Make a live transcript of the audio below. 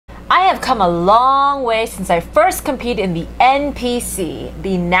I have come a long way since I first competed in the NPC,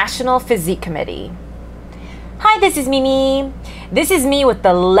 the National Physique Committee. Hi, this is Mimi. This is me with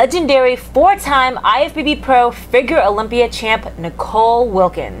the legendary 4-time IFBB PRO Figure Olympia champ Nicole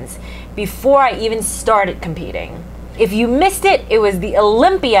Wilkins before I even started competing. If you missed it, it was the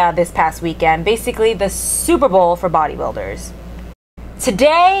Olympia this past weekend, basically the Super Bowl for bodybuilders.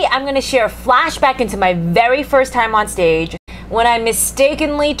 Today, I'm going to share a flashback into my very first time on stage when I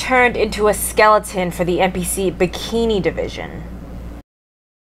mistakenly turned into a skeleton for the NPC Bikini Division.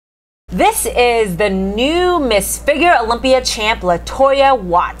 This is the new Miss Figure Olympia champ, LaToya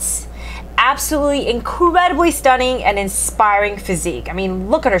Watts. Absolutely incredibly stunning and inspiring physique. I mean,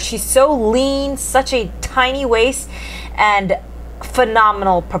 look at her. She's so lean, such a tiny waist, and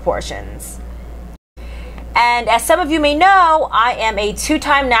phenomenal proportions. And as some of you may know, I am a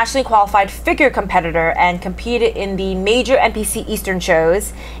 2-time nationally qualified figure competitor and competed in the major NPC Eastern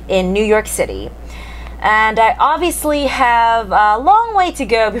shows in New York City. And I obviously have a long way to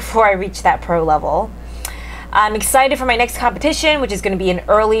go before I reach that pro level. I'm excited for my next competition, which is going to be in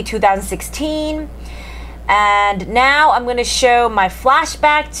early 2016. And now I'm going to show my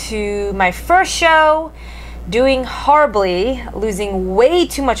flashback to my first show, doing horribly, losing way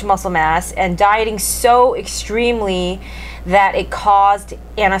too much muscle mass, and dieting so extremely that it caused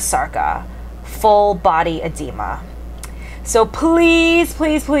anasarca, full body edema. So please,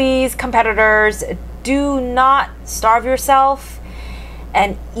 please, please, competitors, do not starve yourself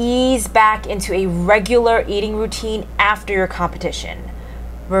and ease back into a regular eating routine after your competition.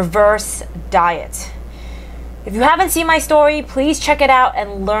 Reverse diet. If you haven't seen my story, please check it out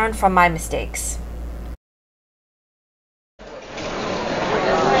and learn from my mistakes.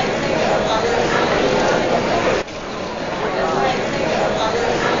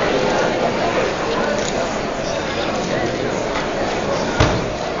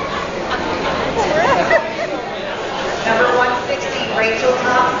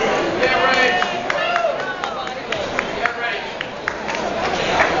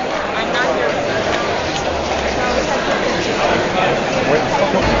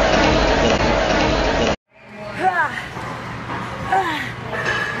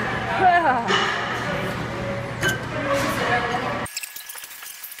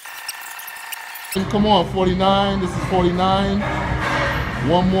 Come on, 49. This is 49.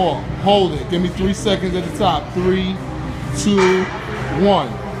 One more. Hold it. Give me 3 seconds at the top. 3, 2, 1.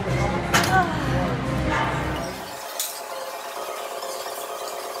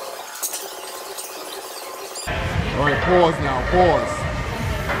 All right, pause now. Pause.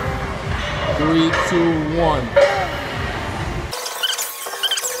 3, 2, 1.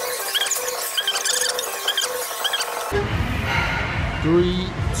 Three,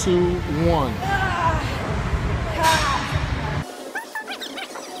 two, one.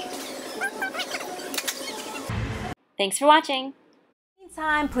 Thanks for watching.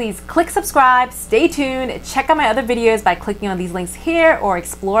 Meantime, please click subscribe, stay tuned, check out my other videos by clicking on these links here or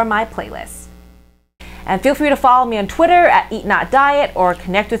explore my playlist. And feel free to follow me on Twitter at Eat Not Diet or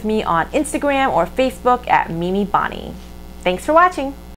connect with me on Instagram or Facebook at Mimi Bonny. Thanks for watching.